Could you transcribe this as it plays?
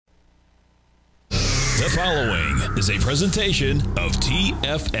The following is a presentation of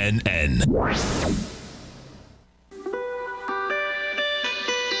TFNN.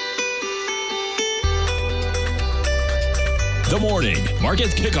 The Morning Market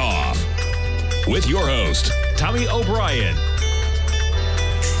Kickoff with your host, Tommy O'Brien.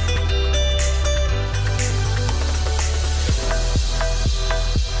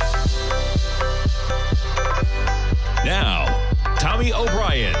 Now, Tommy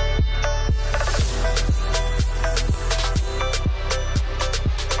O'Brien.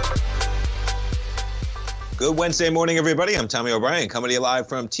 Good Wednesday morning, everybody. I'm Tommy O'Brien, coming to you live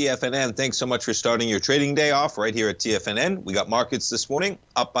from TFNN. Thanks so much for starting your trading day off right here at TFNN. We got markets this morning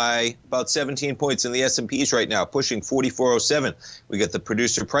up by about 17 points in the S&Ps right now, pushing 4407. We got the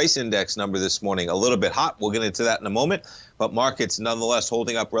producer price index number this morning, a little bit hot. We'll get into that in a moment. But markets nonetheless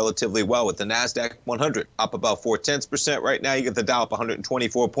holding up relatively well with the NASDAQ 100 up about 0.4% right now. You get the Dow up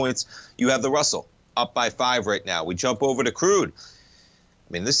 124 points. You have the Russell up by 5 right now. We jump over to crude. I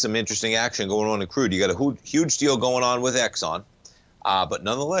mean, this is some interesting action going on in crude. You got a huge deal going on with Exxon. But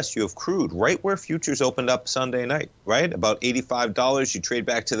nonetheless, you have crude right where futures opened up Sunday night, right? About $85. You trade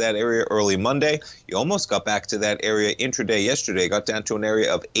back to that area early Monday. You almost got back to that area intraday yesterday. Got down to an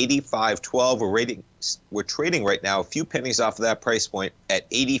area of 85.12. We're trading right now a few pennies off of that price point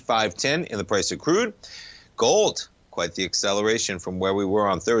at 85.10 in the price of crude. Gold, quite the acceleration from where we were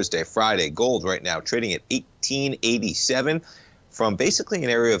on Thursday, Friday. Gold right now trading at 1887. From basically an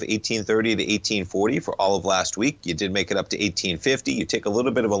area of 1830 to 1840 for all of last week. You did make it up to 1850. You take a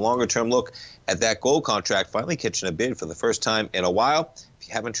little bit of a longer-term look at that gold contract, finally catching a bid for the first time in a while. If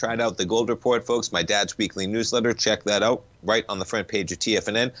you haven't tried out the Gold Report, folks, my dad's weekly newsletter, check that out right on the front page of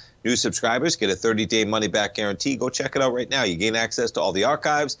TFNN. New subscribers get a 30-day money-back guarantee. Go check it out right now. You gain access to all the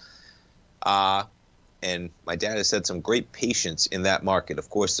archives. And my dad has had some great patience in that market. Of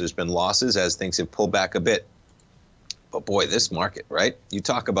course, there's been losses as things have pulled back a bit. But boy, this market, right? You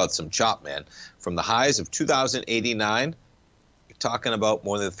talk about some chop, man. From the highs of 2089, you're talking about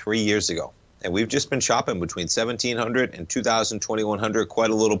more than 3 years ago. And we've just been chopping between 1,700 and 2,100. Quite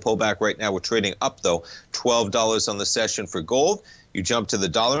a little pullback right now. We're trading up, though, $12 on the session for gold. You jump to the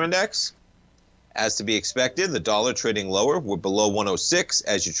dollar index. As to be expected, the dollar trading lower. We're below 106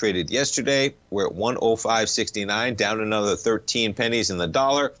 as you traded yesterday. We're at 105.69, down another 13 pennies in the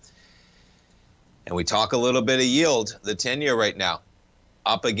dollar. And we talk a little bit of yield. The 10-year right now,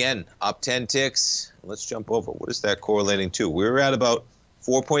 up again, up 10 ticks. Let's jump over. What is that correlating to? We were at about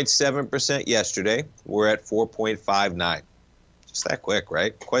 4.7% yesterday. We're at 4.59. Just that quick,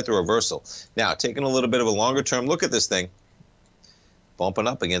 right? Quite the reversal. Now, taking a little bit of a longer-term look at this thing, bumping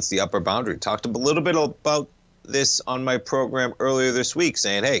up against the upper boundary. Talked a little bit about this on my program earlier this week,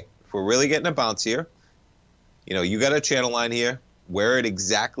 saying, hey, if we're really getting a bounce here, you know, you got a channel line here. Where it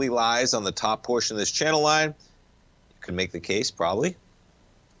exactly lies on the top portion of this channel line, you can make the case probably a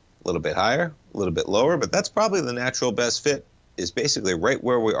little bit higher, a little bit lower, but that's probably the natural best fit, is basically right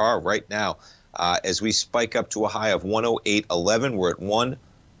where we are right now. As we spike up to a high of 108.11, we're at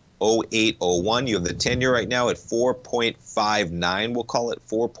 108.01. You have the 10-year right now at 4.59. We'll call it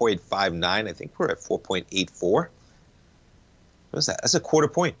 4.59. I think we're at 4.84. What is that? That's a quarter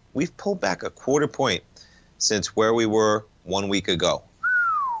point. We've pulled back a quarter point since where we were 1 week ago.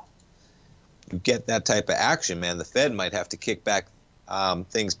 You get that type of action, man, the Fed might have to kick back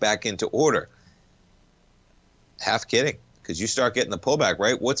things back into order. Half kidding, because you start getting the pullback,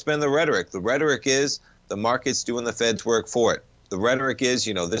 right? What's been the rhetoric? The rhetoric is the market's doing the Fed's work for it. The rhetoric is,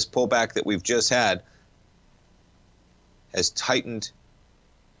 you know, this pullback that we've just had has tightened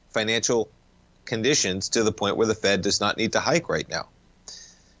financial conditions to the point where the Fed does not need to hike right now.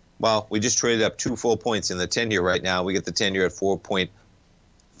 Well, we just traded up 2 full points in the 10-year right now. We get the 10-year at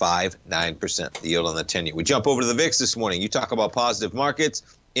 4.59%, the yield on the 10-year. We jump over to the VIX this morning. You talk about positive markets.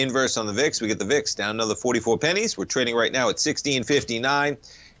 Inverse on the VIX. We get the VIX down another 44 pennies. We're trading right now at 16.59.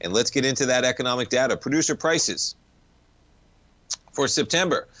 And let's get into that economic data. Producer prices for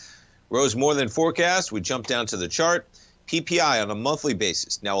September rose more than forecast. We jump down to the chart. PPI on a monthly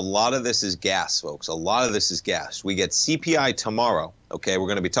basis. Now, a lot of this is gas, folks. A lot of this is gas. We get CPI tomorrow. Okay, we're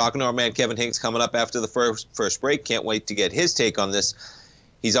going to be talking to our man Kevin Hinks coming up after the first break. Can't wait to get his take on this.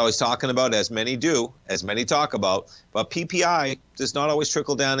 He's always talking about, as many do, as many talk about, but PPI does not always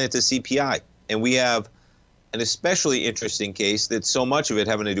trickle down into CPI. And we have an especially interesting case that so much of it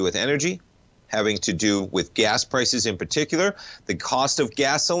having to do with energy, having to do with gas prices in particular. The cost of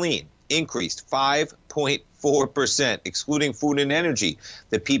gasoline increased 5.4%, excluding food and energy.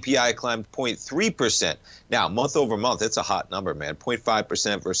 The PPI climbed 0.3%. Now, month over month, it's a hot number, man.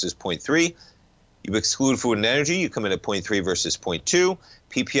 0.5% versus 0.3. You exclude food and energy, you come in at 0.3 versus 0.2.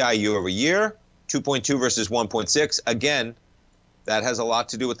 PPI year over year, 2.2 versus 1.6. Again, that has a lot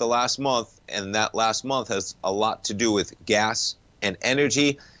to do with the last month, and that last month has a lot to do with gas and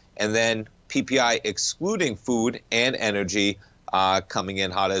energy, and then PPI excluding food and energy coming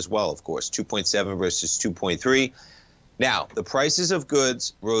in hot as well, of course, 2.7 versus 2.3. Now, the prices of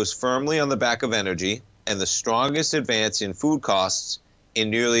goods rose firmly on the back of energy and the strongest advance in food costs in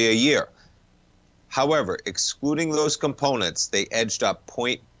nearly a year. However, excluding those components, they edged up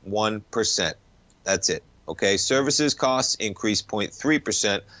 0.1%. That's it. Okay, services costs increased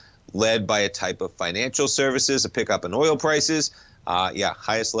 0.3%, led by a type of financial services, a pickup in oil prices.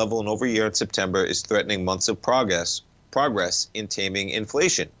 Highest level in over a year in September is threatening months of progress in taming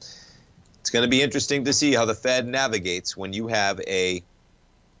inflation. It's going to be interesting to see how the Fed navigates when you have a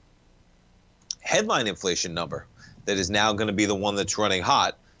headline inflation number that is now going to be the one that's running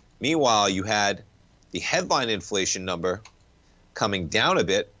hot. Meanwhile, you had the headline inflation number coming down a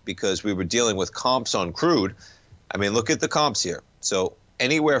bit because we were dealing with comps on crude. I mean, look at the comps here. So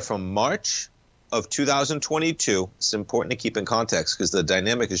anywhere from March of 2022, it's important to keep in context because the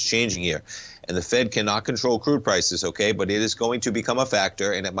dynamic is changing here. And the Fed cannot control crude prices, okay? But it is going to become a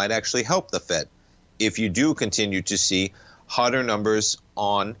factor, and it might actually help the Fed if you do continue to see hotter numbers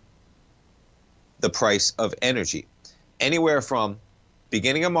on the price of energy. Anywhere from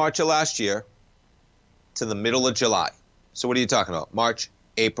beginning of March of last year to the middle of July. So what are you talking about? March,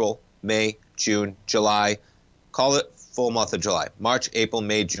 April, May, June, July. Call it full month of July. March, April,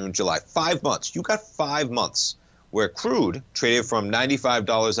 May, June, July. 5 months. You got 5 months where crude traded from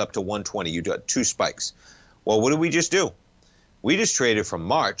 $95 up to $120. You got 2 spikes. Well, what did we just do? We just traded from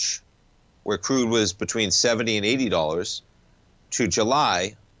March, where crude was between $70 and $80, to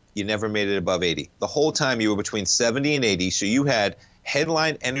July, you never made it above 80. The whole time you were between 70 and 80, so you had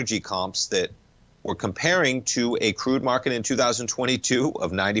headline energy comps that were comparing to a crude market in 2022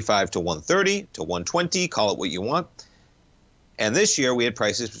 of 95 to 130 to 120, call it what you want. And this year we had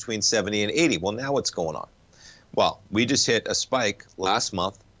prices between 70 and 80. Well, now what's going on? Well, we just hit a spike last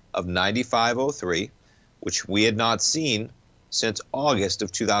month of 95.03, which we had not seen since August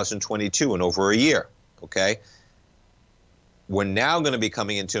of 2022 in over a year, okay? We're now going to be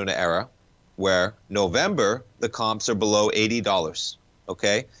coming into an era where November, the comps are below $80,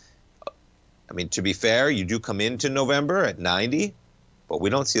 okay? I mean, to be fair, you do come into November at 90, but we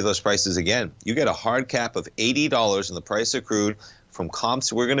don't see those prices again. You get a hard cap of $80 in the price of crude from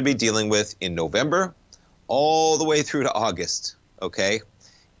comps we're going to be dealing with in November all the way through to August, okay?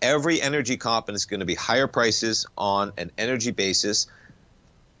 Every energy comp is going to be higher prices on an energy basis.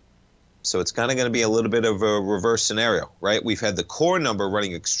 So it's kind of going to be a little bit of a reverse scenario, right? We've had the core number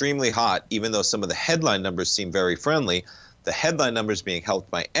running extremely hot, even though some of the headline numbers seem very friendly. The headline numbers being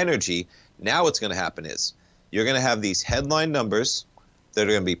helped by energy. Now what's going to happen is you're going to have these headline numbers that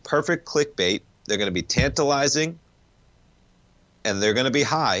are going to be perfect clickbait. They're going to be tantalizing, and they're going to be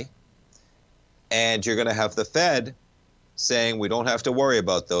high. And you're going to have the Fed saying we don't have to worry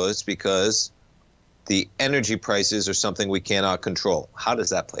about those because the energy prices are something we cannot control. How does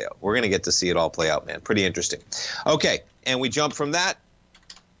that play out? We're going to get to see it all play out, man. Pretty interesting. Okay, and we jump from that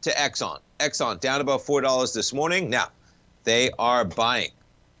to Exxon. Exxon down about $4 this morning. Now, they are buying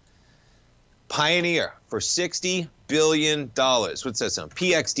Pioneer for $60 billion. What's that sound?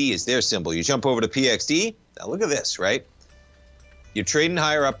 PXD is their symbol. You jump over to PXD. Now, look at this, right? You're trading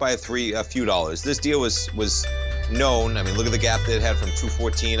higher up by a few dollars. This deal was known. I mean, look at the gap that it had from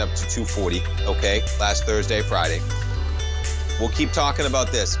 214 up to 240, okay, last Thursday, Friday. We'll keep talking about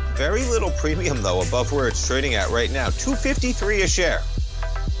this. Very little premium, though, above where it's trading at right now. $253 a share.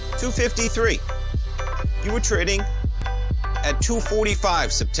 $253. You were trading at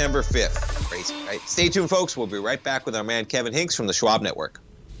 $245 September 5th. Crazy, right? Stay tuned, folks. We'll be right back with our man Kevin Hinks from the Schwab Network.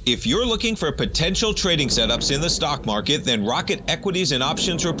 If you're looking for potential trading setups in the stock market, then Rocket Equities and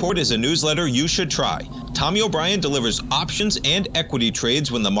Options Report is a newsletter you should try. Tommy O'Brien delivers options and equity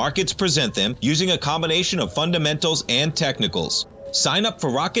trades when the markets present them using a combination of fundamentals and technicals. Sign up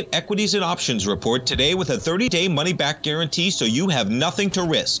for Rocket Equities and Options Report today with a 30-day money-back guarantee so you have nothing to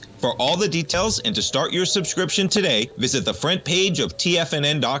risk. For all the details and to start your subscription today, visit the front page of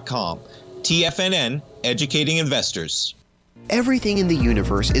TFNN.com. TFNN, educating investors. Everything in the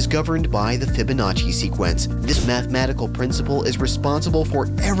universe is governed by the Fibonacci sequence. This mathematical principle is responsible for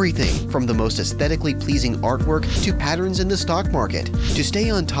everything from the most aesthetically pleasing artwork to patterns in the stock market. To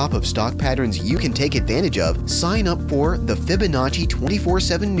stay on top of stock patterns you can take advantage of, sign up for the Fibonacci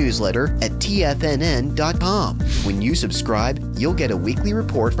 24/7 newsletter at TFNN.com. When you subscribe, you'll get a weekly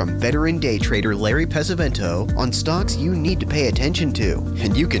report from veteran day trader Larry Pesavento on stocks you need to pay attention to.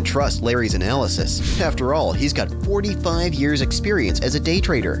 And you can trust Larry's analysis. After all, he's got 45 years years' experience as a day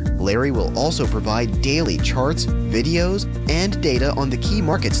trader. Larry will also provide daily charts, videos, and data on the key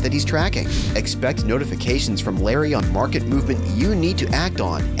markets that he's tracking. Expect notifications from Larry on market movement you need to act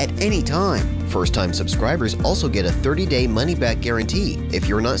on at any time. First-time subscribers also get a 30-day money-back guarantee. If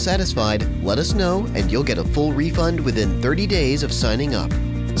you're not satisfied, let us know and you'll get a full refund within 30 days of signing up.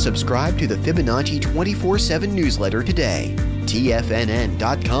 Subscribe to the Fibonacci 24/7 newsletter today.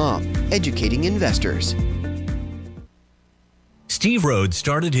 TFNN.com, educating investors. Steve Rhodes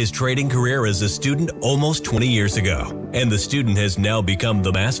started his trading career as a student almost 20 years ago, and the student has now become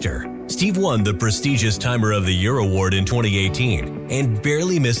the master. Steve won the prestigious Timer of the Year award in 2018 and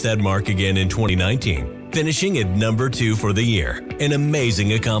barely missed that mark again in 2019, finishing at number 2 for the year. An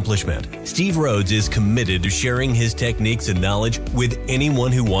amazing accomplishment. Steve Rhodes is committed to sharing his techniques and knowledge with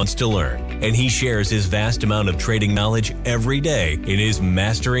anyone who wants to learn, and he shares his vast amount of trading knowledge every day in his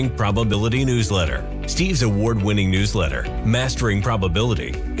Mastering Probability newsletter. Steve's award-winning newsletter, Mastering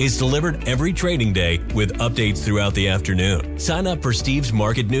Probability, is delivered every trading day with updates throughout the afternoon. Sign up for Steve's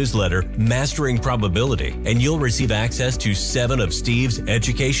market newsletter, Mastering Probability, and you'll receive access to 7 of Steve's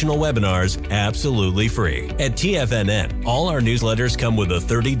educational webinars absolutely free. At TFNN, all our newsletters come with a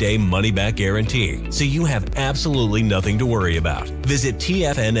 30-day money-back guarantee, so you have absolutely nothing to worry about. Visit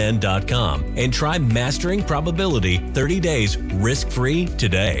TFNN.com and try Mastering Probability 30 days risk-free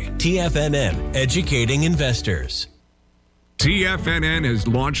today. TFNN, educating investors. TFNN has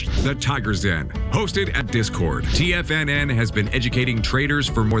launched the Tiger's Den. Hosted at Discord, TFNN has been educating traders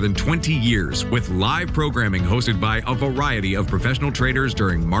for more than 20 years with live programming hosted by a variety of professional traders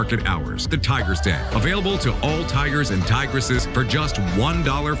during market hours. The Tiger's Den, available to all tigers and tigresses for just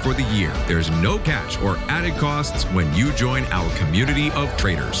 $1 for the year. There's no catch or added costs when you join our community of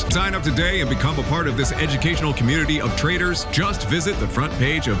traders. Sign up today and become a part of this educational community of traders. Just visit the front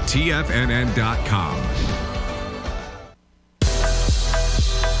page of TFNN.com.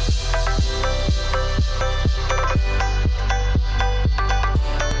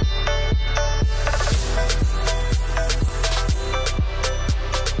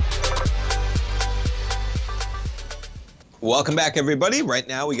 Welcome back, everybody. Right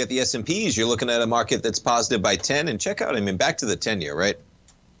now, we got the S&Ps. You're looking at a market that's positive by 10. And check out, back to the 10-year, right?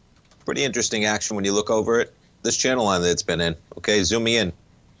 Pretty interesting action when you look over it. This channel line that it's been in. Okay, zoom me in.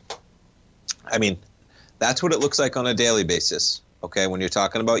 That's what it looks like on a daily basis, okay, when you're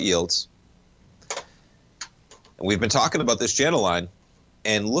talking about yields. And we've been talking about this channel line,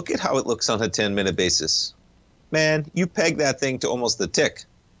 and look at how it looks on a 10-minute basis. Man, you peg that thing to almost the tick,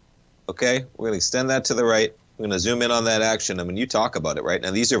 okay? We're going to extend that to the right. We're going to zoom in on that action. You talk about it, right?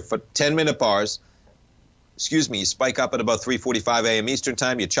 Now, these are 10-minute bars. You spike up at about 3:45 a.m. Eastern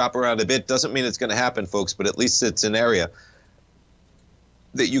time. You chop around a bit. Doesn't mean it's going to happen, folks, but at least it's an area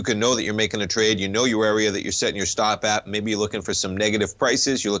that you can know that you're making a trade. You know your area that you're setting your stop at. Maybe you're looking for some negative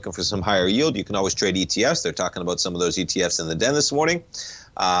prices. You're looking for some higher yield. You can always trade ETFs. They're talking about some of those ETFs in the den this morning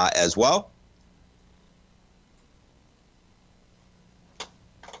as well.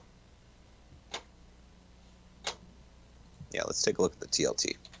 Yeah, let's take a look at the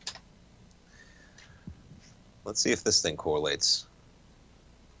TLT. Let's see if this thing correlates.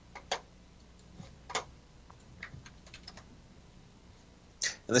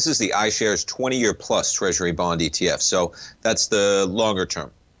 And this is the iShares 20-year plus Treasury bond ETF. So that's the longer term.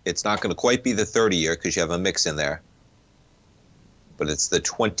 It's not going to quite be the 30-year because you have a mix in there. But it's the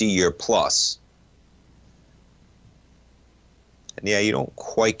 20-year plus. And yeah, you don't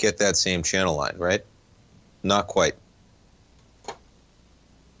quite get that same channel line, right? Not quite.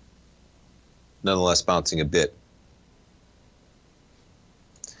 Nonetheless, bouncing a bit.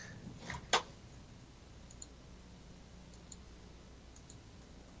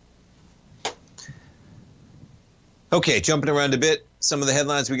 Okay, jumping around a bit, some of the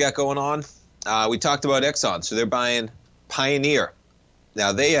headlines we got going on. We talked about Exxon, so they're buying Pioneer.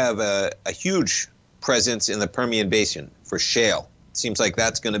 Now, they have a huge presence in the Permian Basin for shale. Seems like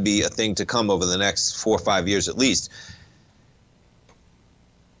that's going to be a thing to come over the next 4 or 5 years at least.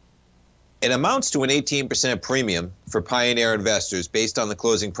 It amounts to an 18% premium for Pioneer investors based on the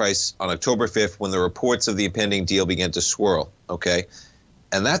closing price on October 5th when the reports of the impending deal began to swirl, okay?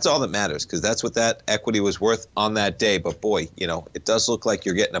 And that's all that matters because that's what that equity was worth on that day. But boy, it does look like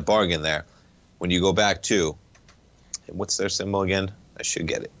you're getting a bargain there when you go back to, and what's their symbol again? I should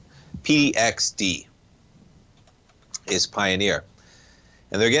get it. PXD is Pioneer.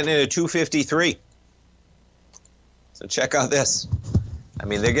 And they're getting it at 253. So check out this.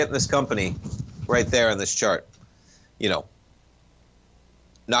 They're getting this company right there on this chart.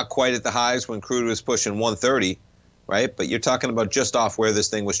 Not quite at the highs when crude was pushing 130, right? But you're talking about just off where this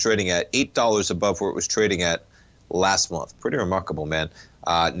thing was trading at, $8 above where it was trading at last month. Pretty remarkable, man.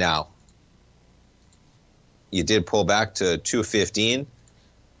 Now, you did pull back to 215.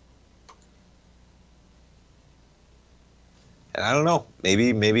 And I don't know,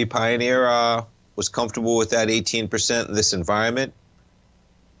 maybe Pioneer was comfortable with that 18% in this environment.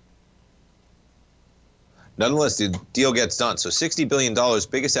 Nonetheless, the deal gets done. So $60 billion,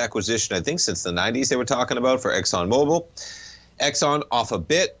 biggest acquisition, I think, since the 90s they were talking about for ExxonMobil. Exxon off a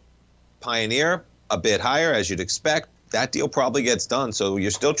bit, Pioneer a bit higher, as you'd expect. That deal probably gets done. So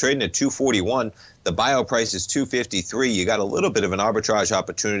you're still trading at 241. The buyout price is 253. You got a little bit of an arbitrage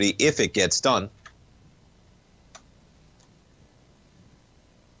opportunity if it gets done.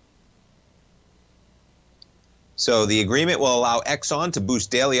 So the agreement will allow Exxon to boost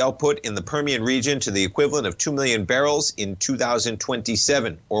daily output in the Permian region to the equivalent of 2 million barrels in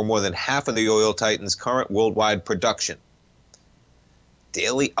 2027, or more than half of the oil titan's current worldwide production.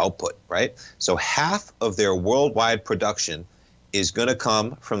 Daily output, right? So half of their worldwide production is going to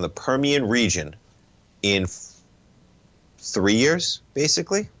come from the Permian region in 3 years,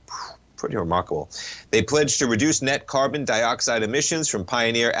 basically. Pretty remarkable. They pledged to reduce net carbon dioxide emissions from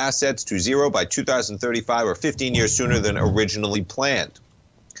Pioneer assets to zero by 2035, or 15 years sooner than originally planned.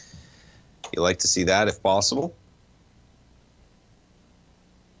 You like to see that if possible?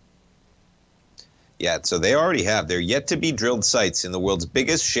 Yeah, so they already have. They're yet to be drilled sites in the world's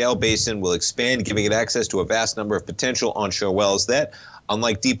biggest shale basin will expand, giving it access to a vast number of potential onshore wells that,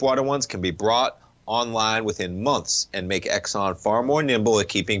 unlike deepwater ones, can be brought online within months and make Exxon far more nimble at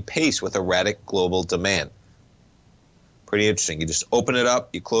keeping pace with erratic global demand. Pretty interesting. You just open it up,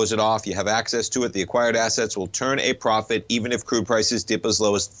 you close it off, you have access to it. The acquired assets will turn a profit even if crude prices dip as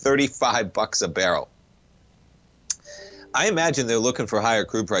low as $35 a barrel. I imagine they're looking for higher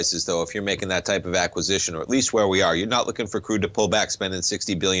crude prices, though, if you're making that type of acquisition, or at least where we are. You're not looking for crude to pull back spending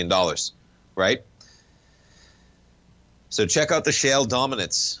 $60 billion, right? So check out the shale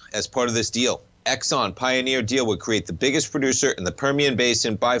dominance as part of this deal. Exxon Pioneer deal would create the biggest producer in the Permian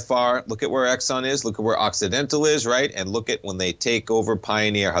Basin by far. Look at where Exxon is. Look at where Occidental is, right? And look at when they take over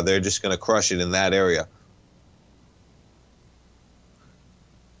Pioneer, how they're just going to crush it in that area.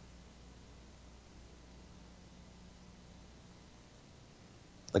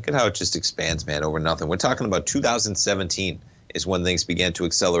 Look at how it just expands, man, over nothing. We're talking about 2017 is when things began to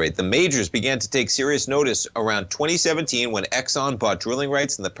accelerate. The majors began to take serious notice around 2017 when Exxon bought drilling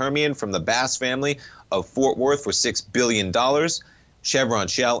rights in the Permian from the Bass family of Fort Worth for $6 billion. Chevron,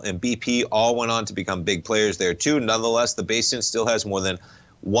 Shell, and BP all went on to become big players there too. Nonetheless, the basin still has more than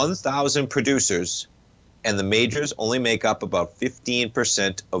 1,000 producers, and the majors only make up about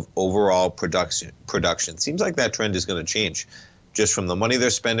 15% of overall production. Seems like that trend is going to change, just from the money they're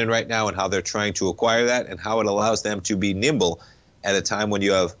spending right now and how they're trying to acquire that and how it allows them to be nimble at a time when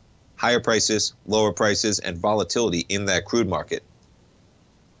you have higher prices, lower prices, and volatility in that crude market.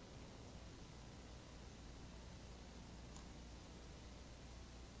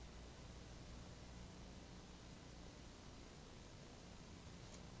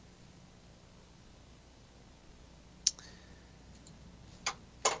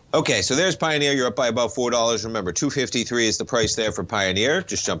 Okay, so there's Pioneer. You're up by about $4. Remember, $253 is the price there for Pioneer,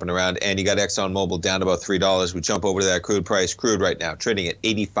 just jumping around. And you got ExxonMobil down about $3. We jump over to that crude price. Crude right now trading at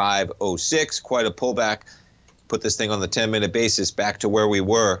 $85.06. Quite a pullback. Put this thing on the 10-minute basis back to where we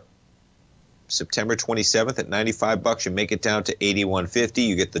were September 27th at $95. You make it down to $81.50.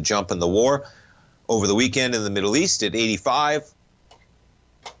 You get the jump in the war. Over the weekend in the Middle East at $85.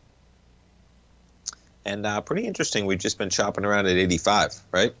 And pretty interesting, we've just been chopping around at 85,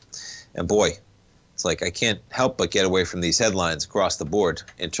 right? And boy, it's like I can't help but get away from these headlines across the board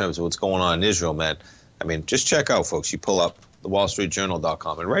in terms of what's going on in Israel, man. I mean, just check out, folks. You pull up the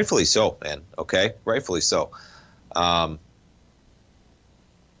WallStreetJournal.com, and rightfully so, man, okay? Rightfully so. The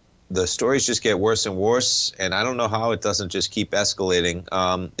stories just get worse and worse, and I don't know how it doesn't just keep escalating,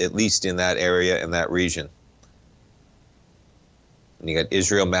 at least in that area, in that region. And you got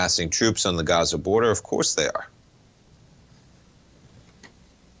Israel massing troops on the Gaza border. Of course they are.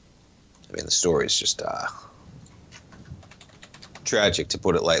 I mean, the story is just tragic, to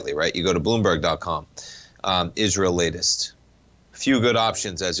put it lightly, right? You go to Bloomberg.com. Israel latest. Few good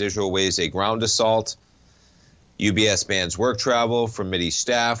options as Israel weighs a ground assault. UBS bans work travel from Mideast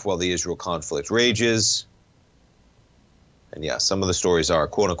staff while the Israel conflict rages. And yeah, some of the stories are,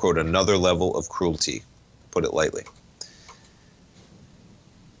 quote unquote, another level of cruelty, put it lightly.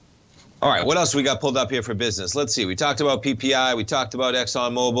 All right, what else we got pulled up here for business? Let's see. We talked about PPI. We talked about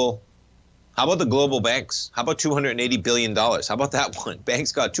ExxonMobil. How about the global banks? How about $280 billion? How about that one?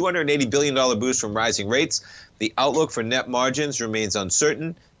 Banks got $280 billion boost from rising rates. The outlook for net margins remains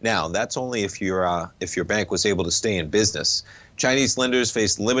uncertain. Now, that's only if your bank was able to stay in business. Chinese lenders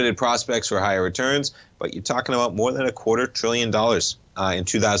face limited prospects for higher returns, but you're talking about more than $250 billion in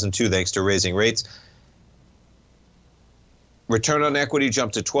 2002 thanks to raising rates. Return on equity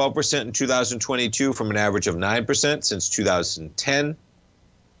jumped to 12% in 2022 from an average of 9% since 2010.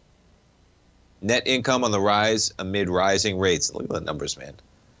 Net income on the rise amid rising rates. Look at the numbers, man.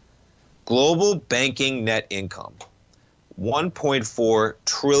 Global banking net income, $1.4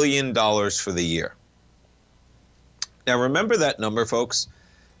 trillion for the year. Now, remember that number, folks,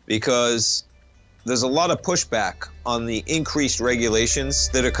 because there's a lot of pushback on the increased regulations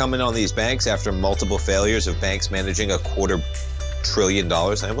that are coming on these banks after multiple failures of banks managing $250 billion.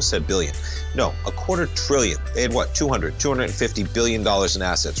 I almost said billion. No, $250 billion. They had what? $250 billion in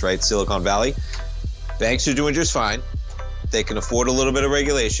assets, right? Silicon Valley. Banks are doing just fine. They can afford a little bit of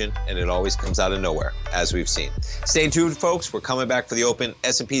regulation, and it always comes out of nowhere, as we've seen. Stay tuned, folks. We're coming back for the open.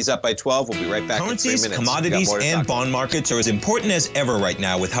 S&P's up by 12. We'll be right back in 3 minutes. Commodities, and bond markets are as important as ever right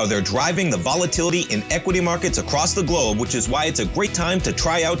now with how they're driving the volatility in equity markets across the globe, which is why it's a great time to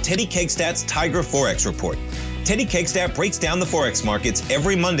try out Teddy Kegstad's Tiger Forex Report. Teddy Kegstad breaks down the Forex markets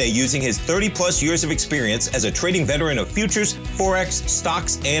every Monday using his 30-plus years of experience as a trading veteran of futures, Forex,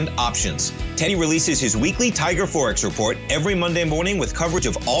 stocks, and options. Teddy releases his weekly Tiger Forex Report every Monday morning with coverage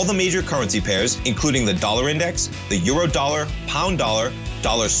of all the major currency pairs, including the dollar index, the euro dollar, pound dollar,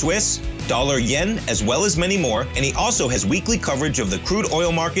 dollar Swiss, dollar yen, as well as many more, and he also has weekly coverage of the crude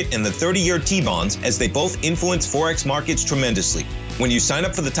oil market and the 30-year T-bonds, as they both influence Forex markets tremendously. When you sign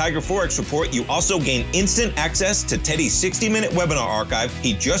up for the Tiger Forex Report, you also gain instant access to Teddy's 60-minute webinar archive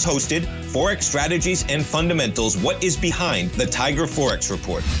he just hosted, Forex Strategies and Fundamentals, What is Behind the Tiger Forex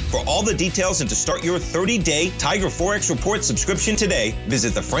Report. For all the details and to start your 30-day Tiger Forex Report subscription today,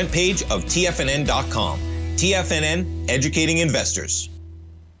 visit the front page of TFNN.com. TFNN, educating investors.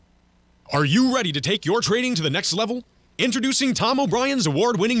 Are you ready to take your trading to the next level? Introducing Tom O'Brien's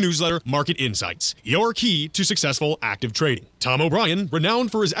award-winning newsletter, Market Insights, your key to successful active trading. Tom O'Brien, renowned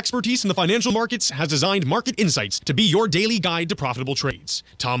for his expertise in the financial markets, has designed Market Insights to be your daily guide to profitable trades.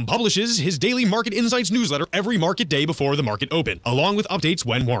 Tom publishes his daily Market Insights newsletter every market day before the market open, along with updates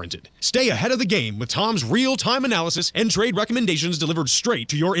when warranted. Stay ahead of the game with Tom's real-time analysis and trade recommendations delivered straight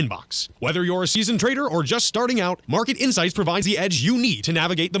to your inbox. Whether you're a seasoned trader or just starting out, Market Insights provides the edge you need to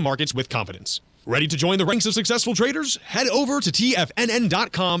navigate the markets with confidence. Ready to join the ranks of successful traders? Head over to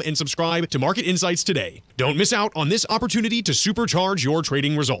TFNN.com and subscribe to Market Insights today. Don't miss out on this opportunity to supercharge your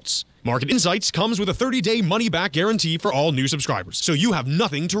trading results. Market Insights comes with a 30-day money-back guarantee for all new subscribers, so you have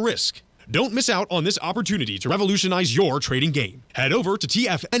nothing to risk. Don't miss out on this opportunity to revolutionize your trading game. Head over to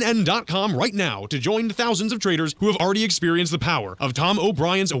TFNN.com right now to join the thousands of traders who have already experienced the power of Tom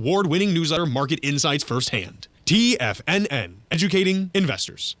O'Brien's award-winning newsletter, Market Insights, firsthand. TFNN, educating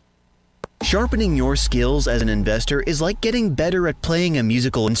investors. Sharpening your skills as an investor is like getting better at playing a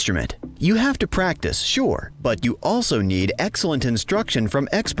musical instrument. You have to practice, sure, but you also need excellent instruction from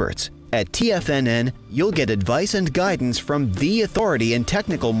experts. At TFNN, you'll get advice and guidance from the authority in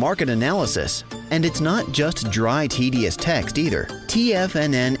technical market analysis. And it's not just dry, tedious text either.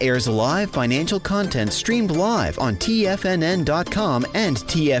 TFNN airs live financial content streamed live on TFNN.com and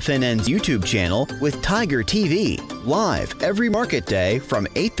TFNN's YouTube channel with Tiger TV, live every market day from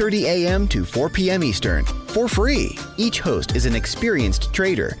 8:30 a.m. to 4 p.m. Eastern, for free. Each host is an experienced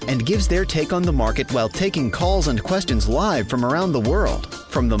trader and gives their take on the market while taking calls and questions live from around the world.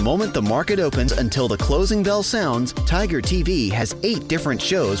 From the moment the market opens until the closing bell sounds, Tiger TV has 8 different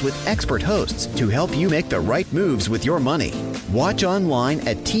shows with expert hosts to help you make the right moves with your money. Watch online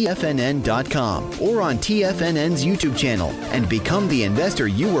at TFNN.com or on TFNN's YouTube channel and become the investor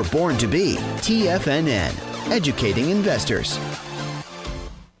you were born to be. TFNN, educating investors.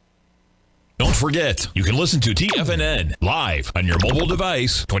 Don't forget, you can listen to TFNN live on your mobile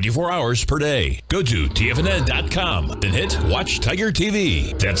device 24 hours per day. Go to TFNN.com, then hit Watch Tiger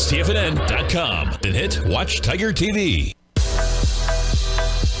TV. That's TFNN.com, then hit Watch Tiger TV.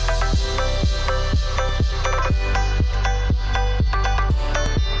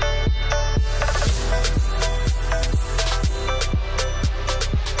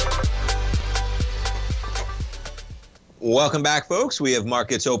 Welcome back, folks. We have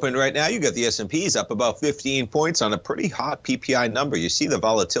markets open right now. You got the S&Ps up about 15 points on a pretty hot PPI number. You see the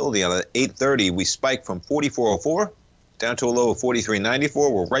volatility on at 8:30. We spiked from 44.04 down to a low of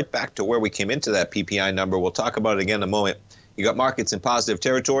 43.94. We're right back to where we came into that PPI number. We'll talk about it again in a moment. You got markets in positive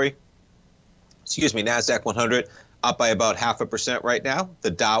territory. NASDAQ 100 up by about 0.5% right now.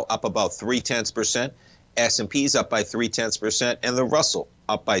 The Dow up about 0.3%. S&P's up by 0.3%, and the Russell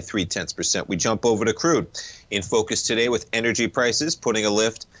up by 0.3%. We jump over to crude. In focus today with energy prices putting a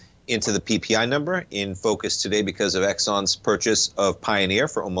lift into the PPI number. In focus today because of Exxon's purchase of Pioneer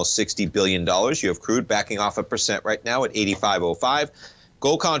for almost $60 billion. You have crude backing off 1% right now at 85.05.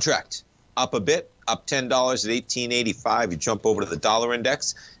 Gold contract up a bit, up $10 at 18.85. You jump over to the dollar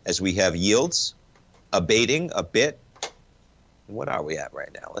index as we have yields abating a bit. What are we at right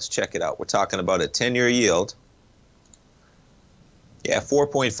now? Let's check it out. We're talking about a 10-year yield. Yeah,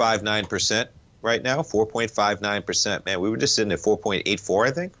 4.59% right now, 4.59%. Man, we were just sitting at 4.84,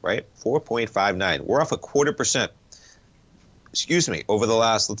 I think, right? 4.59. We're off 0.25%. Excuse me, over the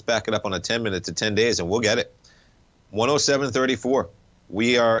last, let's back it up on a 10-minute to 10 days, and we'll get it. 107.34.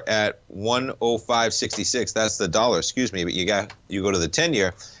 We are at 105.66. That's the dollar, excuse me, but you go to the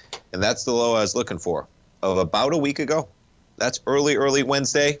 10-year, and that's the low I was looking for of about a week ago. That's early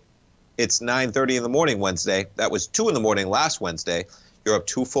Wednesday. It's 9:30 in the morning Wednesday. That was 2 in the morning last Wednesday. You're up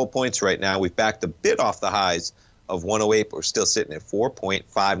 2 full points right now. We've backed a bit off the highs of 108, but we're still sitting at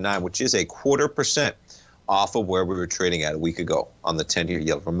 4.59, which is 0.25% off of where we were trading at a week ago on the 10-year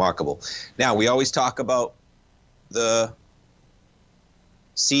yield. Remarkable. Now, we always talk about the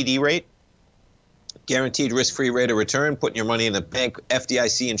CD rate, guaranteed risk-free rate of return, putting your money in a bank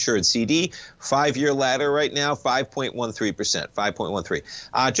FDIC-insured CD. 5-year ladder right now, 5.13%,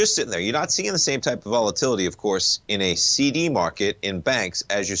 5.13. Just sitting there. You're not seeing the same type of volatility, of course, in a CD market in banks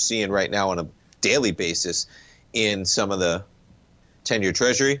as you're seeing right now on a daily basis in some of the 10-year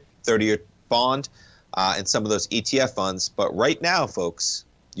Treasury, 30-year bond, and some of those ETF funds. But right now, folks,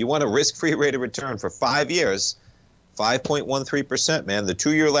 you want a risk-free rate of return for 5 years, 5.13%, man. The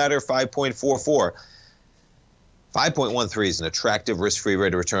 2-year ladder, 5.44. 5.13 is an attractive risk-free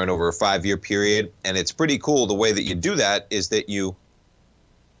rate of return over a 5-year period, and it's pretty cool. The way that you do that is that you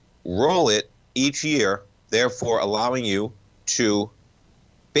roll it each year, therefore allowing you to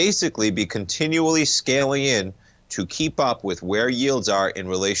basically be continually scaling in to keep up with where yields are in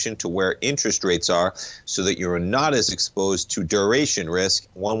relation to where interest rates are so that you're not as exposed to duration risk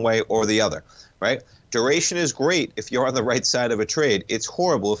one way or the other, right? Duration is great if you're on the right side of a trade. It's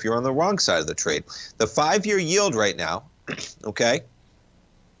horrible if you're on the wrong side of the trade. The 5-year yield right now, okay,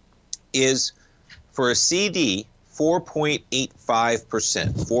 is for a CD 4.85%.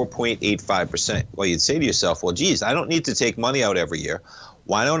 4.85%. Well, you'd say to yourself, well, geez, I don't need to take money out every year.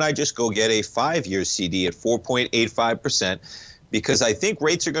 Why don't I just go get a 5-year CD at 4.85%? Because I think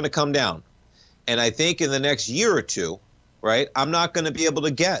rates are going to come down. And I think in the next year or two, right, I'm not going to be able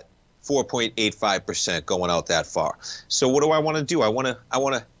to get 4.85% going out that far. So what do I want to do? I want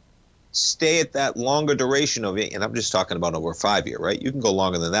to stay at that longer duration of it, and I'm just talking about over a 5-year, right? You can go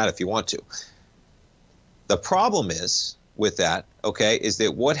longer than that if you want to. The problem is with that, okay, is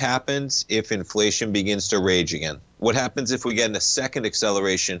that what happens if inflation begins to rage again? What happens if we get a second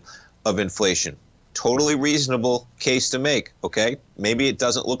acceleration of inflation? Totally reasonable case to make, okay? Maybe it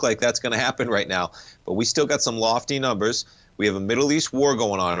doesn't look like that's going to happen right now, but we still got some lofty numbers. We have a Middle East war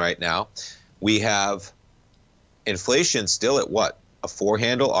going on right now. We have inflation still at what? A 4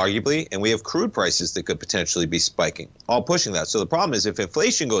 handle, arguably, and we have crude prices that could potentially be spiking, all pushing that. So the problem is if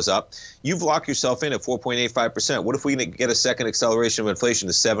inflation goes up, you've locked yourself in at 4.85%. What if we get a second acceleration of inflation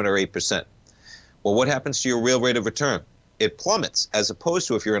to 7 or 8%? Well, what happens to your real rate of return? It plummets, as opposed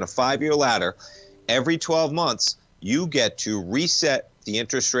to if you're in a 5-year ladder, every 12 months, you get to reset the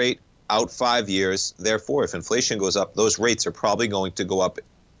interest rate out 5 years. Therefore, if inflation goes up, those rates are probably going to go up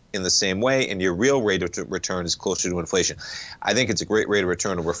in the same way, and your real rate of return is closer to inflation. I think it's a great rate of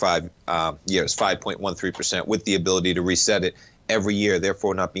return over 5 years, 5.13%, with the ability to reset it every year,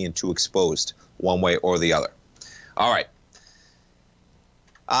 therefore not being too exposed one way or the other. All right.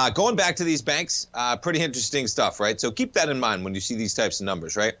 Going back to these banks, pretty interesting stuff, right? So keep that in mind when you see these types of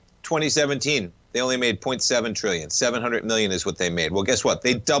numbers, right? 2017, they only made 0.7 trillion. 700 million is what they made. Well, guess what?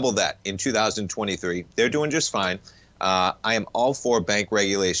 They doubled that in 2023. They're doing just fine. I am all for bank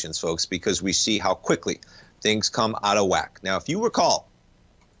regulations, folks, because we see how quickly things come out of whack. Now, if you recall,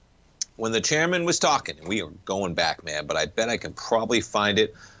 when the chairman was talking, and we are going back, man, but I bet I can probably find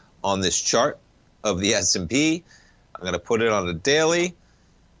it on this chart of the S&P. I'm going to put it on the daily.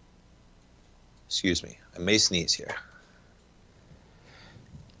 Excuse me. I may sneeze here.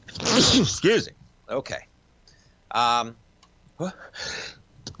 Excuse me. Okay. Oh,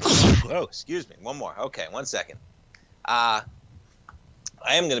 excuse me. One more. Okay, 1 second. I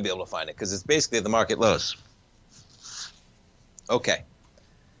am going to be able to find it because it's basically at the market lows. Okay.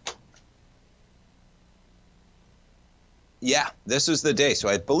 Yeah, this was the day. So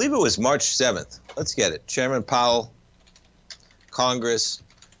I believe it was March 7th. Let's get it. Chairman Powell, Congress,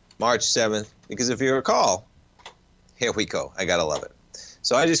 March 7th. Because if you recall, here we go. I got to love it.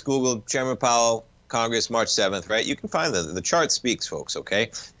 So I just Googled Chairman Powell, Congress, March 7th, right? You can find the chart speaks, folks,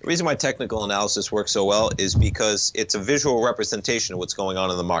 okay? The reason why technical analysis works so well is because it's a visual representation of what's going on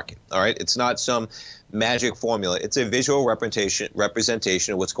in the market, all right? It's not some magic formula. It's a visual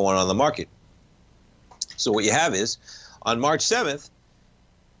representation of what's going on in the market. So what you have is, on March 7th,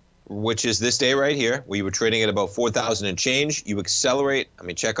 which is this day right here, we were trading at about 4,000 and change. You accelerate. I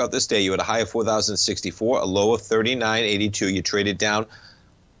mean, check out this day. You had a high of 4,064, a low of 39.82. You traded down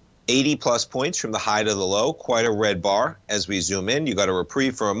 80-plus points from the high to the low, quite a red bar. As we zoom in, you got a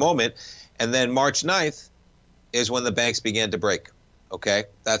reprieve for a moment. And then March 9th is when the banks began to break, okay?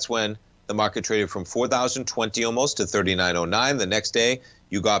 That's when the market traded from 4,020 almost to 39.09. The next day,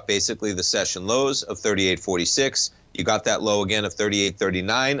 you got basically the session lows of 38.46. You got that low again of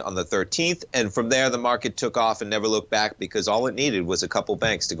 38.39 on the 13th. And from there, the market took off and never looked back because all it needed was a couple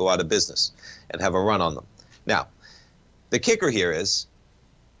banks to go out of business and have a run on them. Now, the kicker here is,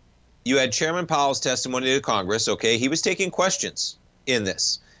 you had Chairman Powell's testimony to Congress, okay? He was taking questions in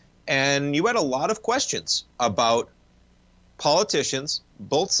this. And you had a lot of questions about politicians,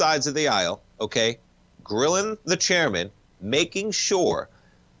 both sides of the aisle, okay, grilling the chairman, making sure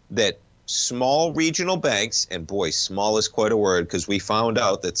that small regional banks, and boy, small is quite a word because we found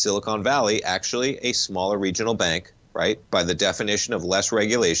out that Silicon Valley, actually a smaller regional bank, right, by the definition of less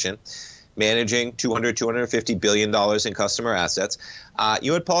regulation, managing $250 billion in customer assets.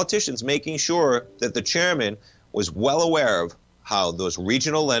 You had politicians making sure that the chairman was well aware of how those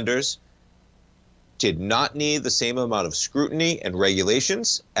regional lenders did not need the same amount of scrutiny and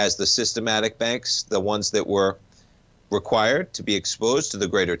regulations as the systematic banks, the ones that were required to be exposed to the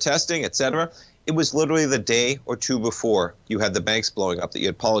greater testing, et cetera. It was literally the day or two before you had the banks blowing up that you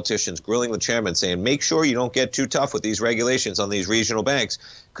had politicians grilling the chairman saying, make sure you don't get too tough with these regulations on these regional banks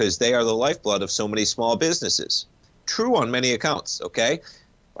because they are the lifeblood of so many small businesses. True on many accounts, okay?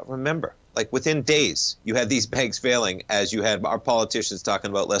 But remember, like within days, you had these banks failing as you had our politicians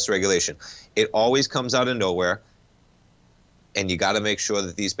talking about less regulation. It always comes out of nowhere, and you got to make sure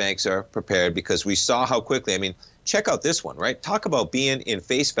that these banks are prepared because we saw how quickly, I mean, check out this one, right? Talk about being in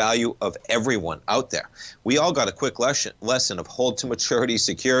face value of everyone out there. We all got a quick lesson of hold to maturity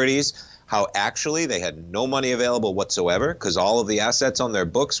securities, how actually they had no money available whatsoever because all of the assets on their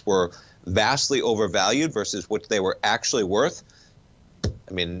books were vastly overvalued versus what they were actually worth.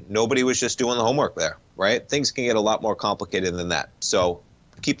 I mean, nobody was just doing the homework there, right? Things can get a lot more complicated than that. So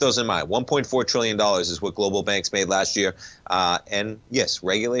keep those in mind. $1.4 trillion is what global banks made last year. And yes,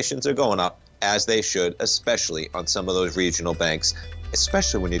 regulations are going up, as they should, especially on some of those regional banks,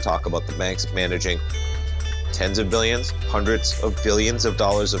 especially when you talk about the banks managing tens of billions, hundreds of billions of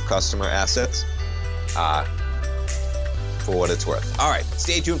dollars of customer assets, for what it's worth. All right,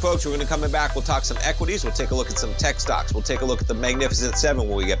 stay tuned, folks. We're going to come back. We'll talk some equities. We'll take a look at some tech stocks. We'll take a look at the Magnificent Seven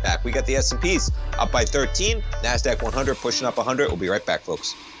when we get back. We got the S&Ps up by 13, NASDAQ 100 pushing up 100. We'll be right back,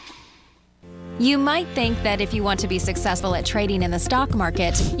 folks. You might think that if you want to be successful at trading in the stock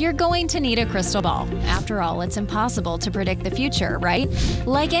market, you're going to need a crystal ball. After all, it's impossible to predict the future, right?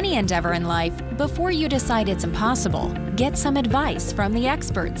 Like any endeavor in life, before you decide it's impossible, get some advice from the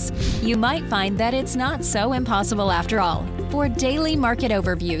experts. You might find that it's not so impossible after all. For daily market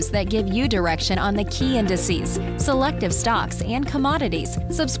overviews that give you direction on the key indices, selective stocks, and commodities,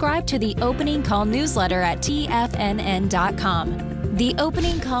 subscribe to the Opening Call newsletter at TFNN.com. The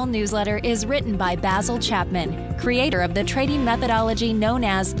Opening Call newsletter is written by Basil Chapman, creator of the trading methodology known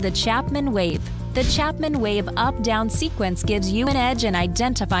as the Chapman Wave. The Chapman Wave up-down sequence gives you an edge in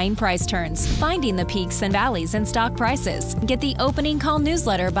identifying price turns, finding the peaks and valleys in stock prices. Get the Opening Call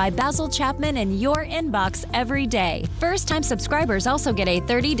newsletter by Basil Chapman in your inbox every day. First-time subscribers also get a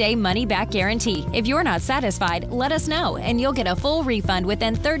 30-day money-back guarantee. If you're not satisfied, let us know, and you'll get a full refund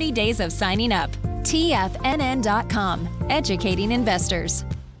within 30 days of signing up. TFNN.com, educating investors.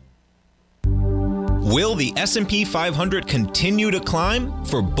 Will the S&P 500 continue to climb?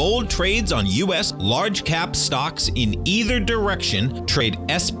 For bold trades on U.S. large-cap stocks in either direction, trade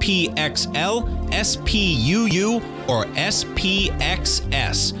SPXL, SPUU, or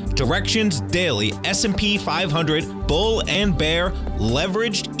SPXS. Directions Daily S&P 500 Bull and Bear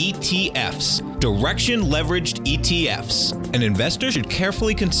Leveraged ETFs. Direction Leveraged ETFs. An investor should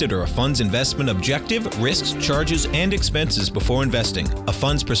carefully consider a fund's investment objective, risks, charges, and expenses before investing. A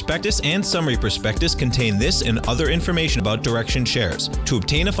fund's prospectus and summary prospectus contain this and other information about Direction shares. To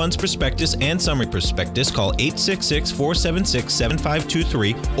obtain a fund's prospectus and summary prospectus, call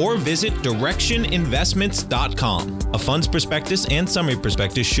 866-476-7523 or visit directioninvestments.com. A fund's prospectus and summary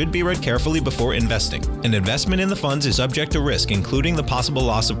prospectus should be read carefully before investing. An investment in the funds is subject to risk, including the possible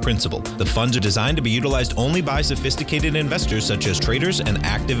loss of principal. The funds are designed to be utilized only by sophisticated investors such as traders and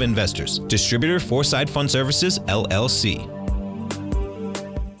active investors. Distributor Foreside Fund Services, LLC.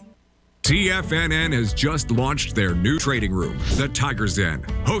 TFNN has just launched their new trading room, the Tiger's Den.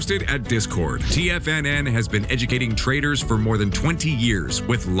 Hosted at Discord, TFNN has been educating traders for more than 20 years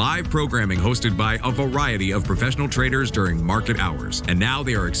with live programming hosted by a variety of professional traders during market hours. And now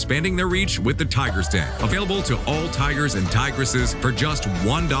they are expanding their reach with the Tiger's Den, available to all tigers and tigresses for just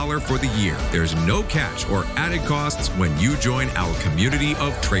 $1 for the year. There's no catch or added costs when you join our community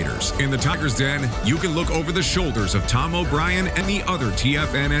of traders. In the Tiger's Den, you can look over the shoulders of Tom O'Brien and the other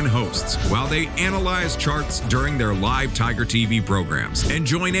TFNN hosts while they analyze charts during their live Tiger TV programs, and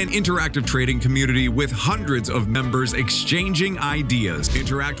join an interactive trading community with hundreds of members exchanging ideas.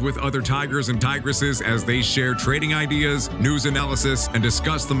 Interact with other tigers and tigresses as they share trading ideas, news analysis, and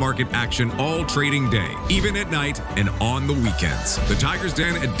discuss the market action all trading day, even at night and on the weekends. The Tiger's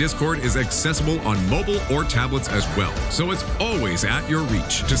Den at Discord is accessible on mobile or tablets as well, so it's always at your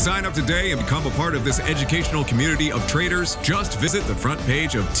reach. To sign up today and become a part of this educational community of traders, just visit the front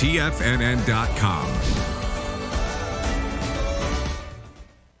page of TFNN.com.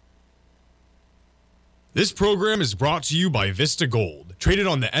 This program is brought to you by Vista Gold, traded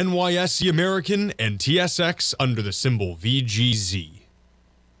on the NYSE American and TSX under the symbol VGZ.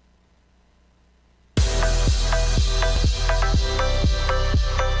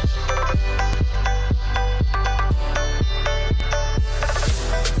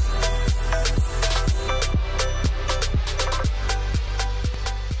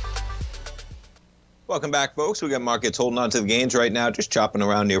 Welcome back, folks. We got markets holding on to the gains right now, just chopping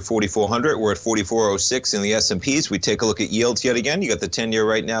around near 4,400. We're at 4,406 in the S&Ps. We take a look at yields yet again. You got the 10-year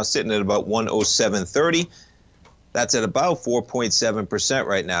right now sitting at about 107.30. That's at about 4.7%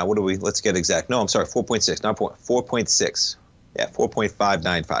 right now. What do we? Let's get exact. No, I'm sorry, 4.6, not 4.6. Yeah,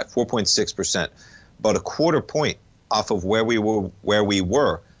 4.595, 4.6%. About a quarter point off of where we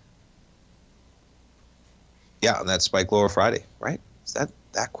were. Yeah, on that spike lower Friday, right? Is that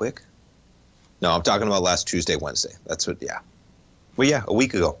quick? No, I'm talking about last Tuesday, Wednesday. That's what, yeah. Well, yeah, a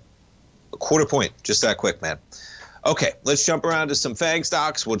week ago. A quarter point, just that quick, man. Okay, let's jump around to some FANG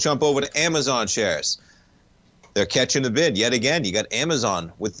stocks. We'll jump over to Amazon shares. They're catching the bid yet again. You got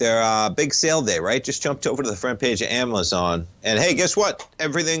Amazon with their big sale day, right? Just jumped over to the front page of Amazon. And hey, guess what?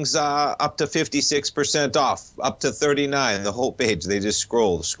 Everything's up to 56% off, up to 39. The whole page, they just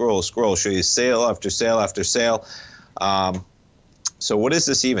scroll, show you sale after sale after sale. So what is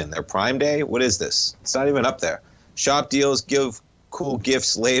this even? Their Prime Day? What is this? It's not even up there. Shop deals give cool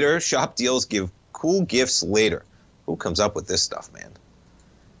gifts later. Shop deals give cool gifts later. Who comes up with this stuff, man?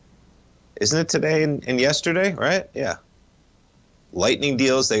 Isn't it today and yesterday, right? Yeah. Lightning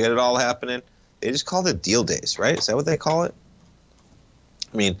deals, they got it all happening. They just call it deal days, right? Is that what they call it?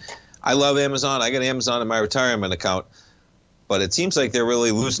 I mean, I love Amazon. I got Amazon in my retirement account. But it seems like they're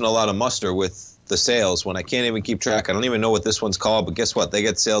really losing a lot of muster with the sales when I can't even keep track. I don't even know what this one's called, but guess what? They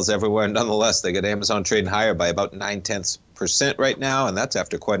get sales everywhere, and nonetheless, they got Amazon trading higher by about 0.9% right now, and that's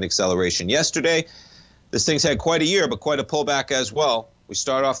after quite an acceleration yesterday. This thing's had quite a year, but quite a pullback as well. We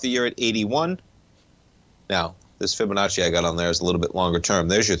start off the year at 81. Now, this Fibonacci I got on there is a little bit longer term.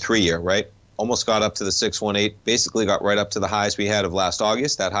 There's your 3-year, right? Almost got up to the 618, basically got right up to the highs we had of last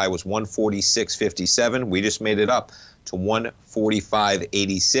August. That high was 146.57. We just made it up to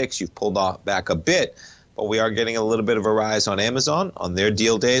 145.86. You've pulled off back a bit, but we are getting a little bit of a rise on Amazon on their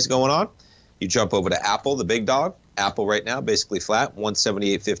deal days going on. You jump over to Apple, the big dog. Apple right now basically flat,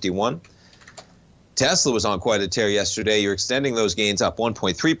 178.51. Tesla was on quite a tear yesterday. You're extending those gains up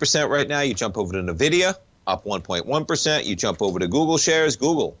 1.3% right now. You jump over to NVIDIA, up 1.1%. You jump over to Google shares.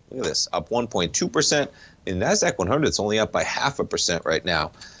 Google, look at this, up 1.2%. And NASDAQ 100 is only up by 0.5% right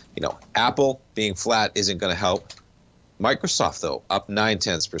now. You know, Apple being flat isn't going to help. Microsoft, though, up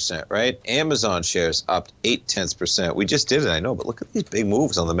 0.9%, right? Amazon shares up 0.8%. We just did it, I know, but look at these big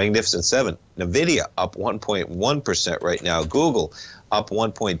moves on the Magnificent Seven. NVIDIA up 1.1% right now. Google up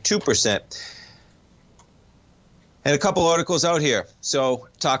 1.2%. And a couple articles out here. So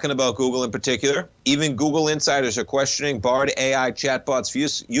talking about Google in particular, even Google insiders are questioning Bard AI chatbot's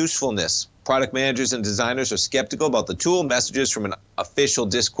usefulness. Product managers and designers are skeptical about the tool. Messages from an official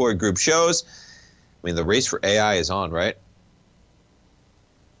Discord group shows. I mean, the race for AI is on, right?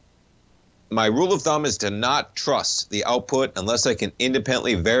 My rule of thumb is to not trust the output unless I can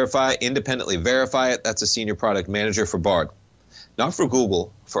independently verify it. That's a senior product manager for Bard. Not for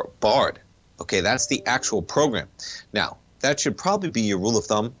Google, for Bard. Okay, that's the actual program. Now, that should probably be your rule of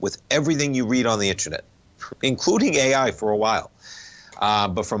thumb with everything you read on the internet, including AI for a while.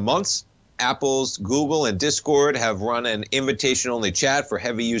 But for months, Apple's Google and Discord have run an invitation-only chat for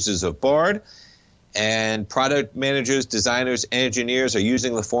heavy users of Bard. And product managers, designers, engineers are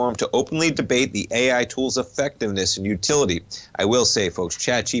using the forum to openly debate the AI tool's effectiveness and utility. I will say, folks,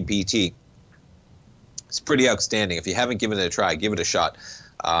 ChatGPT is pretty outstanding. If you haven't given it a try, give it a shot.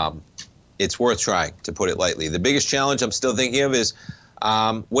 It's worth trying, to put it lightly. The biggest challenge I'm still thinking of is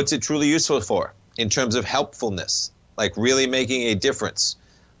what's it truly useful for in terms of helpfulness, like really making a difference.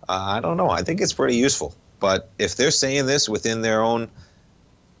 I don't know. I think it's pretty useful. But if they're saying this within their own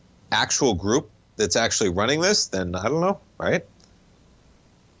actual group that's actually running this, then I don't know, right?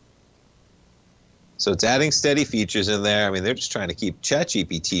 So it's adding steady features in there. I mean, they're just trying to keep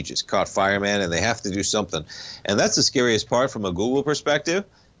ChatGPT just caught fire, man, and they have to do something. And that's the scariest part from a Google perspective.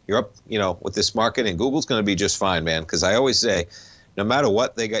 You're up, you know, with this market, and Google's going to be just fine, man, because I always say, no matter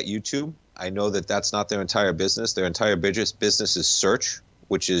what, they got YouTube. I know that that's not their entire business. Their entire business is search,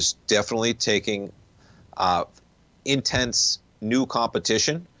 which is definitely taking intense new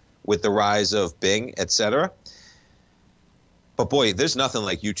competition with the rise of Bing, etc. But boy, there's nothing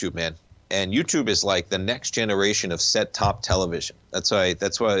like YouTube, man. And YouTube is like the next generation of set-top television. That's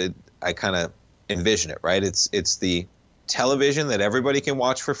why I kind of envision it, right? It's the television that everybody can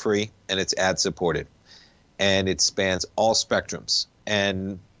watch for free, and it's ad-supported. And it spans all spectrums.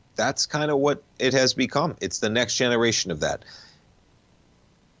 And that's kind of what it has become. It's the next generation of that.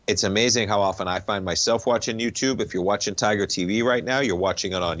 It's amazing how often I find myself watching YouTube. If you're watching Tiger TV right now, you're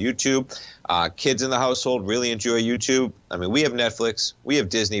watching it on YouTube. Kids in the household really enjoy YouTube. I mean, we have Netflix, we have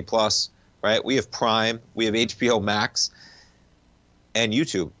Disney Plus, right? We have Prime, we have HBO Max, and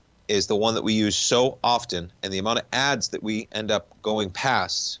YouTube is the one that we use so often, and the amount of ads that we end up going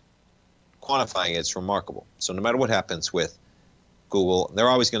past, quantifying it's remarkable. So no matter what happens with Google, they're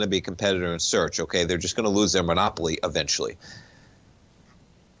always going to be a competitor in search, okay? They're just going to lose their monopoly eventually.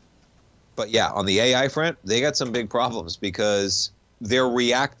 But yeah, on the AI front, they got some big problems because they're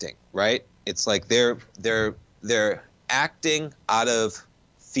reacting, right? It's like they're acting out of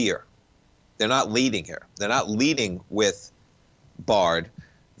fear. They're not leading here. They're not leading with Bard.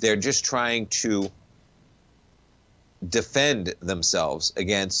 They're just trying to defend themselves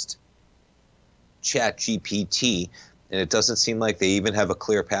against ChatGPT, and it doesn't seem like they even have a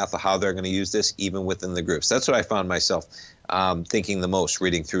clear path of how they're going to use this, even within the groups. That's what I found myself thinking the most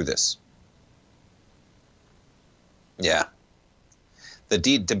reading through this. Yeah. The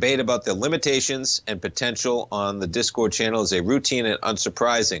debate about the limitations and potential on the Discord channel is a routine and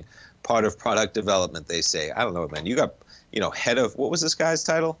unsurprising part of product development, they say. I don't know, man. You got, head of, what was this guy's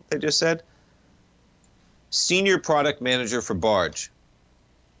title they just said? Senior Product Manager for Barge.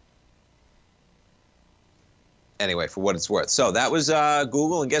 Anyway, for what it's worth. So that was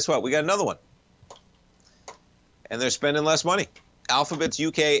Google, and guess what? We got another one. And they're spending less money. Alphabet's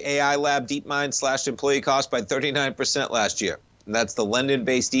UK AI lab DeepMind slashed employee cost by 39% last year. And that's the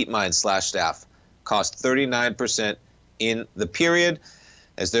London-based DeepMind staff. Cost 39% in the period,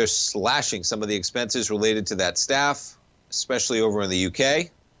 as they're slashing some of the expenses related to that staff, especially over in the UK.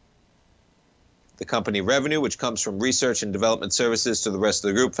 The company revenue, which comes from research and development services to the rest of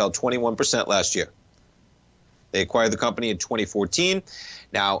the group, fell 21% last year. They acquired the company in 2014.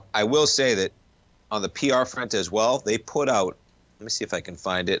 Now, I will say that on the PR front as well, they put out, let me see if I can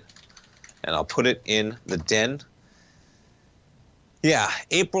find it, and I'll put it in the den. Yeah,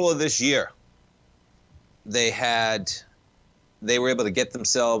 April of this year, they were able to get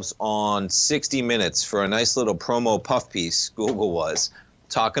themselves on 60 Minutes for a nice little promo puff piece, Google was,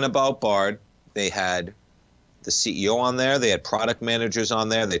 talking about Bard. They had the CEO on there. They had product managers on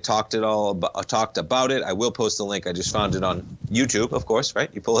there. They talked about it. I will post the link. I just found it on YouTube, of course, right?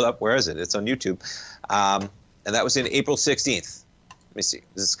 You pull it up. Where is it? It's on YouTube. And that was in April 16th. Let me see.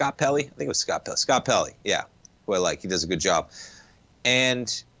 Is it Scott Pelley? I think it was Scott Pelley. Scott Pelley, yeah. Who I like. He does a good job.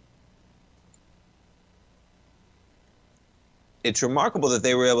 And it's remarkable that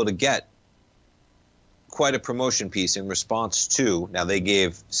they were able to get quite a promotion piece in response to, now they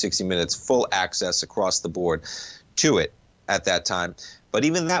gave 60 Minutes full access across the board to it at that time. But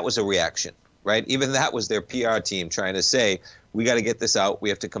even that was a reaction, right? Even that was their PR team trying to say, we got to get this out. We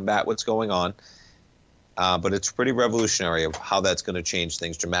have to combat what's going on. But it's pretty revolutionary of how that's going to change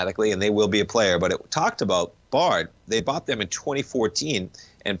things dramatically, and they will be a player. But it talked about Bard. They bought them in 2014,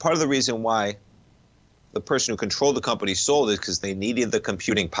 and part of the reason why the person who controlled the company sold it is because they needed the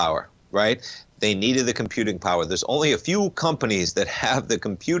computing power. right? They needed the computing power. There's only a few companies that have the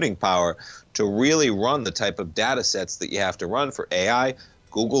computing power to really run the type of data sets that you have to run for AI.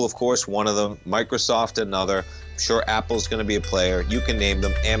 Google, of course, one of them. Microsoft, another. I'm sure Apple's going to be a player. You can name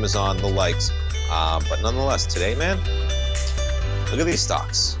them. Amazon, the likes. But nonetheless, today, man, look at these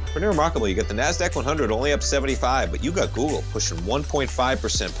stocks. Pretty remarkable. You got the NASDAQ 100 only up 75, but you got Google pushing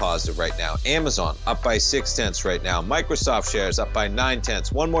 1.5% positive right now. Amazon up by 0.6 right now. Microsoft shares up by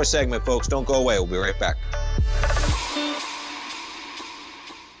 0.9. One more segment, folks. Don't go away. We'll be right back.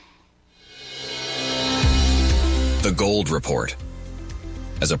 The Gold Report.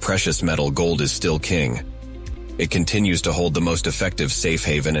 As a precious metal, gold is still king. It continues to hold the most effective safe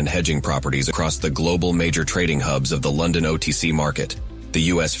haven and hedging properties across the global major trading hubs of the London OTC market, the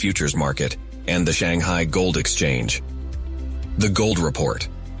U.S. futures market, and the Shanghai Gold Exchange. The Gold Report.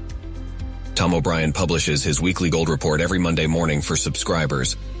 Tom O'Brien publishes his weekly gold report every Monday morning for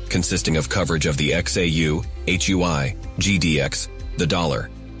subscribers, consisting of coverage of the XAU, HUI, GDX, the dollar,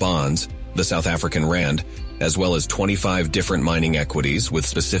 bonds, the South African rand, as well as 25 different mining equities with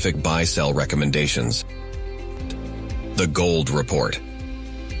specific buy-sell recommendations. The Gold Report.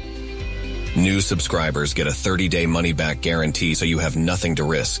 New subscribers get a 30-day money-back guarantee, so you have nothing to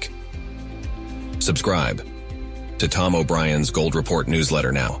risk. Subscribe to Tom O'Brien's Gold Report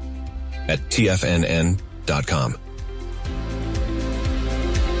newsletter now at TFNN.com.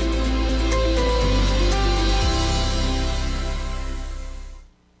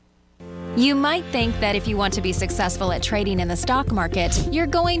 You might think that if you want to be successful at trading in the stock market, you're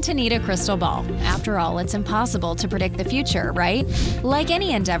going to need a crystal ball. After all, it's impossible to predict the future, right? Like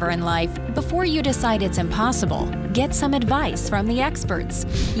any endeavor in life, before you decide it's impossible, get some advice from the experts.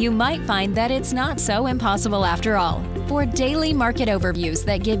 You might find that it's not so impossible after all. For daily market overviews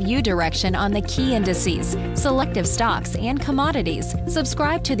that give you direction on the key indices, selective stocks, and commodities,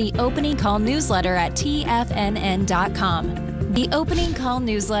 subscribe to the Opening Call newsletter at TFNN.com. The Opening Call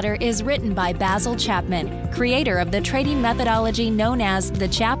newsletter is written by Basil Chapman, creator of the trading methodology known as the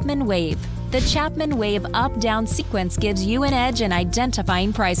Chapman Wave. The Chapman Wave up-down sequence gives you an edge in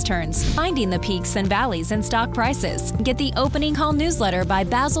identifying price turns, finding the peaks and valleys in stock prices. Get the Opening Call newsletter by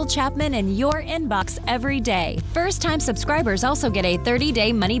Basil Chapman in your inbox every day. First-time subscribers also get a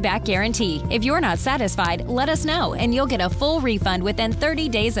 30-day money-back guarantee. If you're not satisfied, let us know, and you'll get a full refund within 30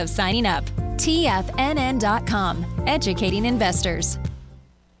 days of signing up. TFNN.com, educating investors.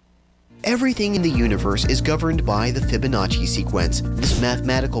 Everything in the universe is governed by the Fibonacci sequence. This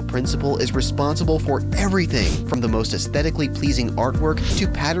mathematical principle is responsible for everything from the most aesthetically pleasing artwork to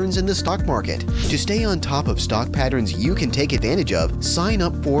patterns in the stock market. To stay on top of stock patterns you can take advantage of, sign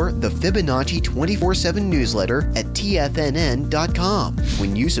up for the Fibonacci 24/7 newsletter at TFNN.com.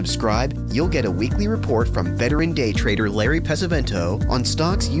 When you subscribe, you'll get a weekly report from veteran day trader Larry Pesavento on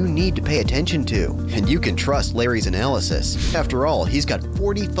stocks you need to pay attention to. And you can trust Larry's analysis. After all, he's got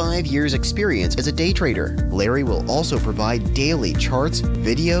 45 years experience as a day trader. Larry will also provide daily charts,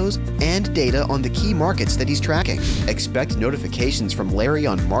 videos, and data on the key markets that he's tracking. Expect notifications from Larry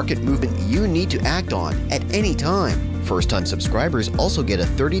on market movement you need to act on at any time. First-time subscribers also get a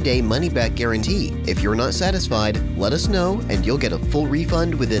 30-day money-back guarantee. If you're not satisfied, let us know and you'll get a full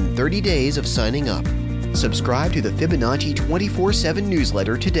refund within 30 days of signing up. Subscribe to the Fibonacci 24/7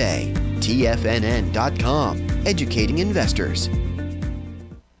 newsletter today. TFNN.com, educating investors.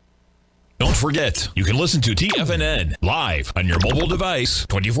 Don't forget, you can listen to TFNN live on your mobile device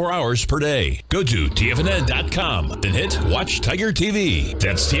 24 hours per day. Go to TFNN.com, then hit Watch Tiger TV.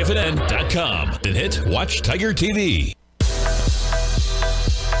 That's TFNN.com, then hit Watch Tiger TV.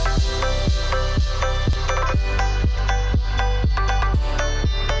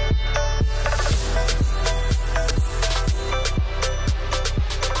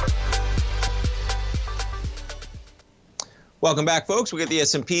 Welcome back, folks. We got the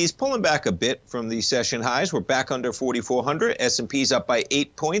S&Ps pulling back a bit from the session highs. We're back under 4,400. S&Ps up by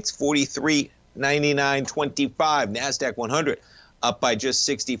 8 points, 43.9925. NASDAQ 100 up by just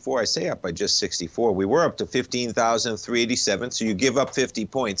 64. I say up by just 64. We were up to 15,387, so you give up 50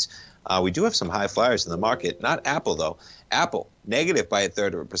 points. We do have some high flyers in the market. Not Apple, though. Apple, negative by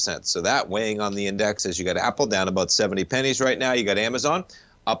 1/3%. So that weighing on the index as you got Apple down about 70 pennies right now. You got Amazon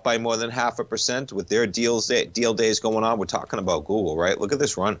up by more than 0.5% with their deal days going on. We're talking about Google, right? Look at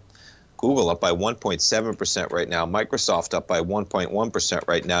this run. Google up by 1.7% right now. Microsoft up by 1.1%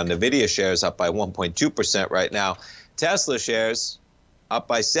 right now. NVIDIA shares up by 1.2% right now. Tesla shares up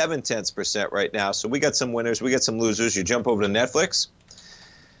by 0.7% right now. So we got some winners. We got some losers. You jump over to Netflix.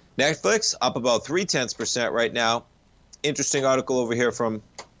 Netflix up about 0.3% right now. Interesting article over here from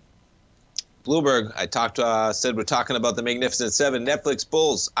Bloomberg, said we're talking about the Magnificent Seven. Netflix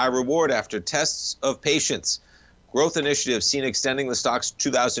bulls, I reward after tests of patience. Growth initiative seen extending the stock's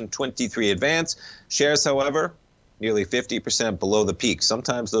 2023 advance. Shares, however, nearly 50% below the peak.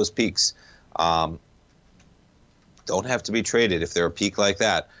 Sometimes those peaks don't have to be traded if they're a peak like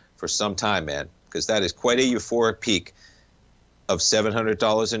that for some time, man, because that is quite a euphoric peak of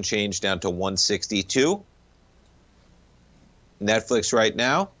 $700 and change down to $162. Netflix right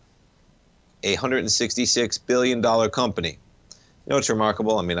now, a $166 billion company. You know what's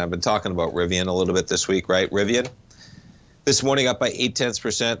remarkable? I mean, I've been talking about Rivian a little bit this week, right? Rivian, this morning up by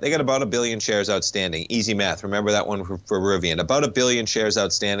 0.8%. They got about 1 billion shares outstanding. Easy math. Remember that one for Rivian. About 1 billion shares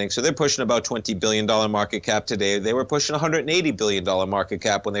outstanding. So they're pushing about $20 billion market cap today. They were pushing $180 billion market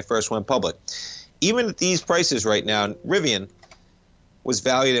cap when they first went public. Even at these prices right now, Rivian was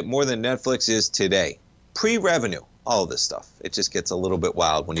valued at more than Netflix is today. Pre-revenue, all of this stuff. It just gets a little bit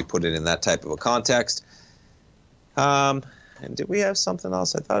wild when you put it in that type of a context. And did we have something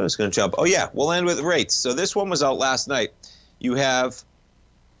else? I thought I was going to jump. Oh, yeah, we'll end with rates. So this one was out last night. You have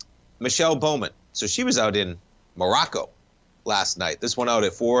Michelle Bowman. So she was out in Morocco last night. This one out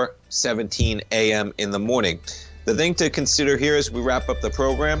at 4:17 a.m. in the morning. The thing to consider here as we wrap up the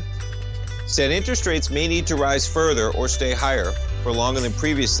program, said interest rates may need to rise further or stay higher for longer than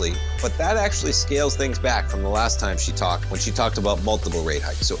previously, but that actually scales things back from the last time she talked, when she talked about multiple rate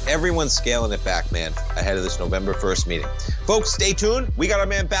hikes. So everyone's scaling it back, man, ahead of this November 1st meeting. Folks, stay tuned. We got our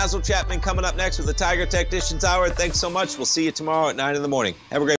man Basil Chapman coming up next with the Tiger Technicians Hour. Thanks so much. We'll see you tomorrow at 9 in the morning. Have a great